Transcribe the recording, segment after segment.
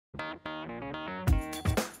Hi,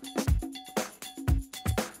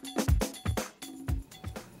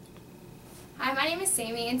 my name is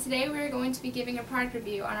Sammy, and today we are going to be giving a product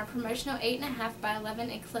review on our Promotional 8.5 by 11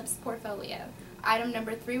 Eclipse portfolio, item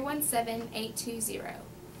number 317820.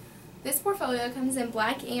 This portfolio comes in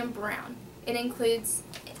black and brown. It includes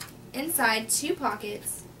inside 2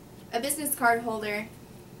 pockets, a business card holder,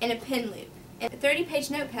 and a pen loop, and a 30-page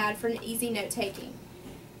notepad for an easy note-taking.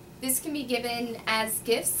 This can be given as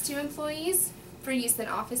gifts to employees for use in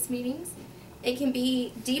office meetings. It can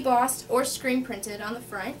be debossed or screen printed on the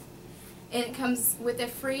front, and it comes with a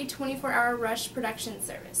free 24-hour rush production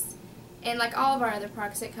service. And like all of our other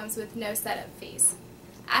products, it comes with no setup fees.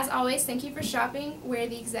 As always, thank you for shopping. We're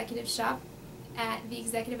the Executive Shop at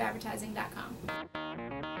theexecutiveadvertising.com.